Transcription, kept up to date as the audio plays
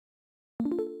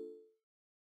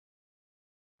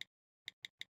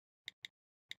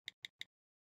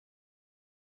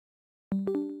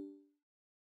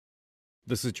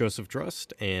This is Joseph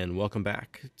Drust, and welcome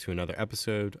back to another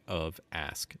episode of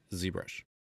Ask ZBrush.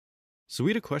 So we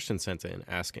had a question sent in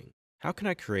asking, how can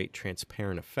I create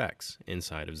transparent effects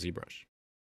inside of ZBrush?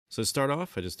 So to start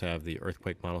off, I just have the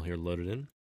earthquake model here loaded in,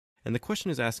 and the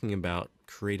question is asking about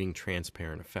creating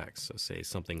transparent effects. So say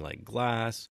something like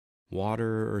glass,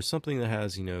 water, or something that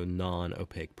has,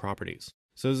 non-opaque properties.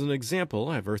 So as an example,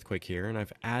 I have Earthquake here, and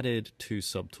I've added two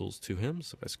subtools to him.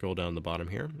 So if I scroll down the bottom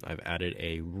here, I've added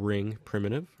a ring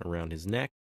primitive around his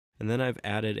neck, and then I've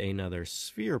added another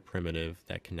sphere primitive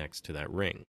that connects to that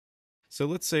ring. So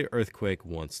let's say Earthquake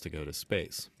wants to go to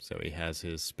space. So he has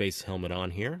his space helmet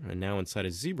on here, and now inside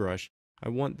of ZBrush, I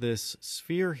want this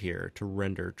sphere here to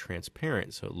render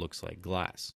transparent so it looks like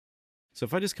glass. So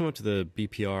if I just come up to the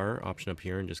BPR option up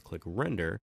here and just click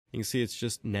Render, you can see it's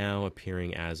just now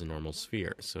appearing as a normal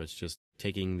sphere. So it's just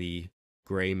taking the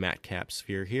gray matte cap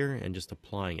sphere here and just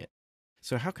applying it.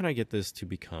 So how can I get this to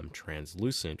become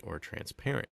translucent or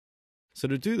transparent? So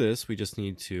to do this, we just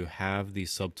need to have the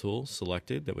subtool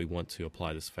selected that we want to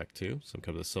apply this effect to. So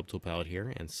come to the subtool palette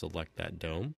here and select that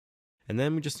dome. And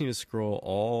then we just need to scroll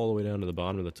all the way down to the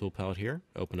bottom of the tool palette here,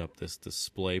 open up this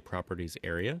display properties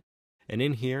area. And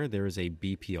in here, there is a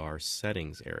BPR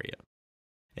settings area.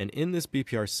 And in this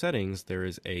BPR settings, there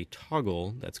is a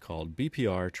toggle that's called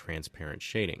BPR transparent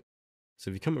shading. So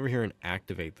if you come over here and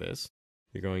activate this,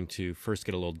 you're going to first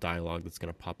get a little dialog that's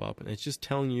going to pop up. And it's just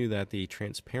telling you that the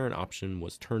transparent option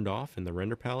was turned off in the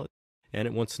render palette, and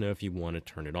it wants to know if you want to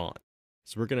turn it on.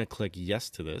 So we're going to click yes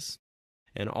to this.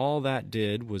 And all that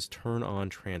did was turn on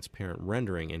transparent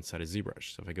rendering inside of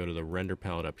ZBrush. So if I go to the render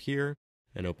palette up here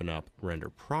and open up render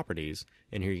properties,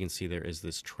 and here you can see there is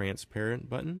this transparent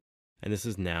button. And this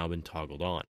has now been toggled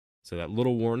on. So that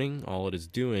little warning, all it is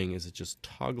doing is it's just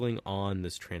toggling on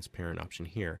this transparent option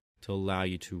here to allow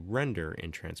you to render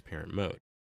in transparent mode.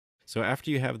 So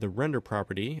after you have the render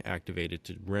property activated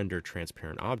to render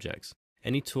transparent objects,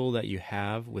 any tool that you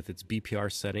have with its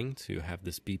BPR setting to have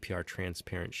this BPR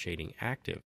transparent shading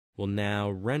active will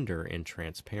now render in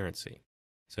transparency.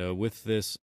 So with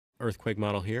this earthquake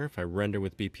model here, if I render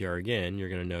with BPR again, you're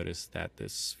going to notice that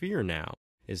this sphere now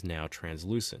is now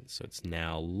translucent, so it's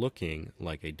now looking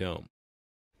like a dome.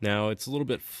 Now it's a little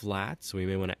bit flat, so we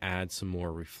may want to add some more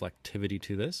reflectivity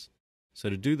to this. So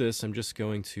to do this, I'm just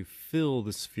going to fill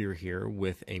the sphere here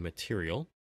with a material.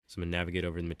 So I'm going to navigate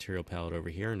over the material palette over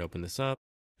here and open this up.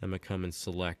 I'm going to come and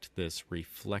select this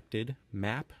reflected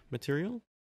map material.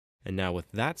 And now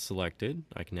with that selected,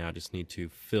 I can now just need to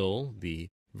fill the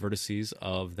vertices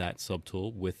of that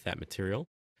subtool with that material.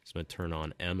 So I'm going to turn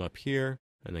on M up here,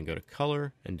 and then go to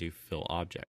color and do fill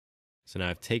object. So now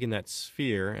I've taken that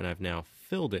sphere and I've now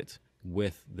filled it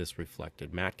with this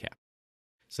reflected matte cap.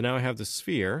 So now I have the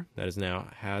sphere that is now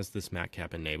has this matte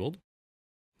cap enabled.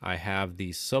 I have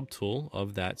the subtool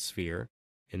of that sphere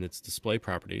in its display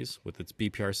properties with its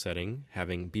BPR setting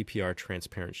having BPR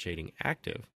transparent shading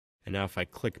active. And now if I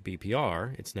click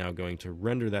BPR, it's now going to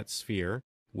render that sphere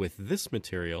with this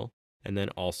material and then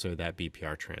also that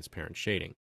BPR transparent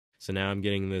shading. So now I'm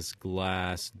getting this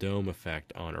glass dome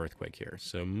effect on Earthquake here.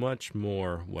 So much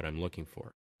more what I'm looking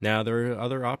for. Now there are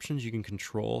other options. You can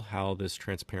control how this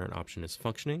transparent option is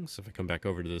functioning. So if I come back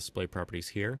over to the display properties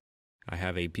here, I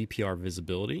have a BPR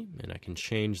visibility and I can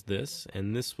change this,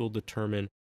 and this will determine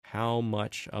how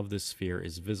much of the sphere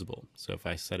is visible. So if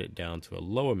I set it down to a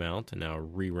low amount and now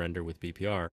re-render with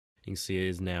BPR, you can see it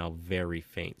is now very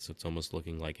faint. So it's almost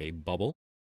looking like a bubble.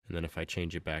 And then if I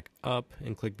change it back up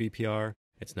and click BPR,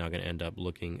 it's now going to end up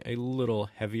looking a little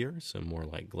heavier, so more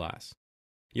like glass.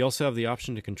 You also have the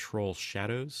option to control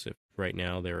shadows. If right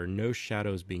now there are no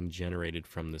shadows being generated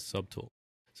from this subtool.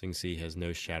 So you can see he has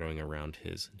no shadowing around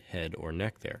his head or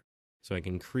neck there. So I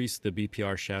can increase the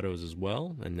BPR shadows as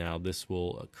well, and now this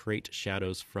will create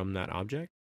shadows from that object.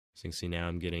 So you can see now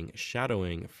I'm getting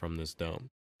shadowing from this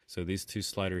dome. So these two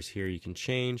sliders here you can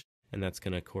change, and that's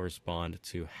going to correspond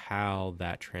to how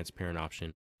that transparent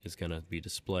option is going to be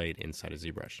displayed inside of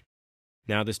ZBrush.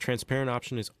 Now this transparent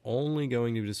option is only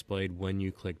going to be displayed when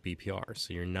you click BPR,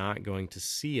 so you're not going to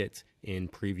see it in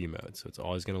preview mode. So it's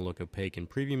always going to look opaque in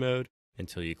preview mode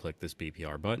until you click this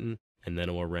BPR button, and then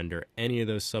it will render any of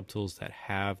those subtools that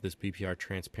have this BPR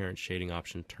transparent shading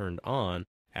option turned on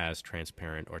as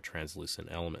transparent or translucent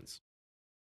elements.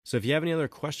 So if you have any other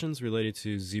questions related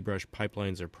to ZBrush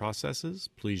pipelines or processes,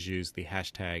 please use the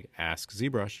hashtag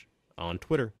AskZBrush on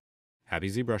Twitter. Happy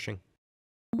ZBrushing!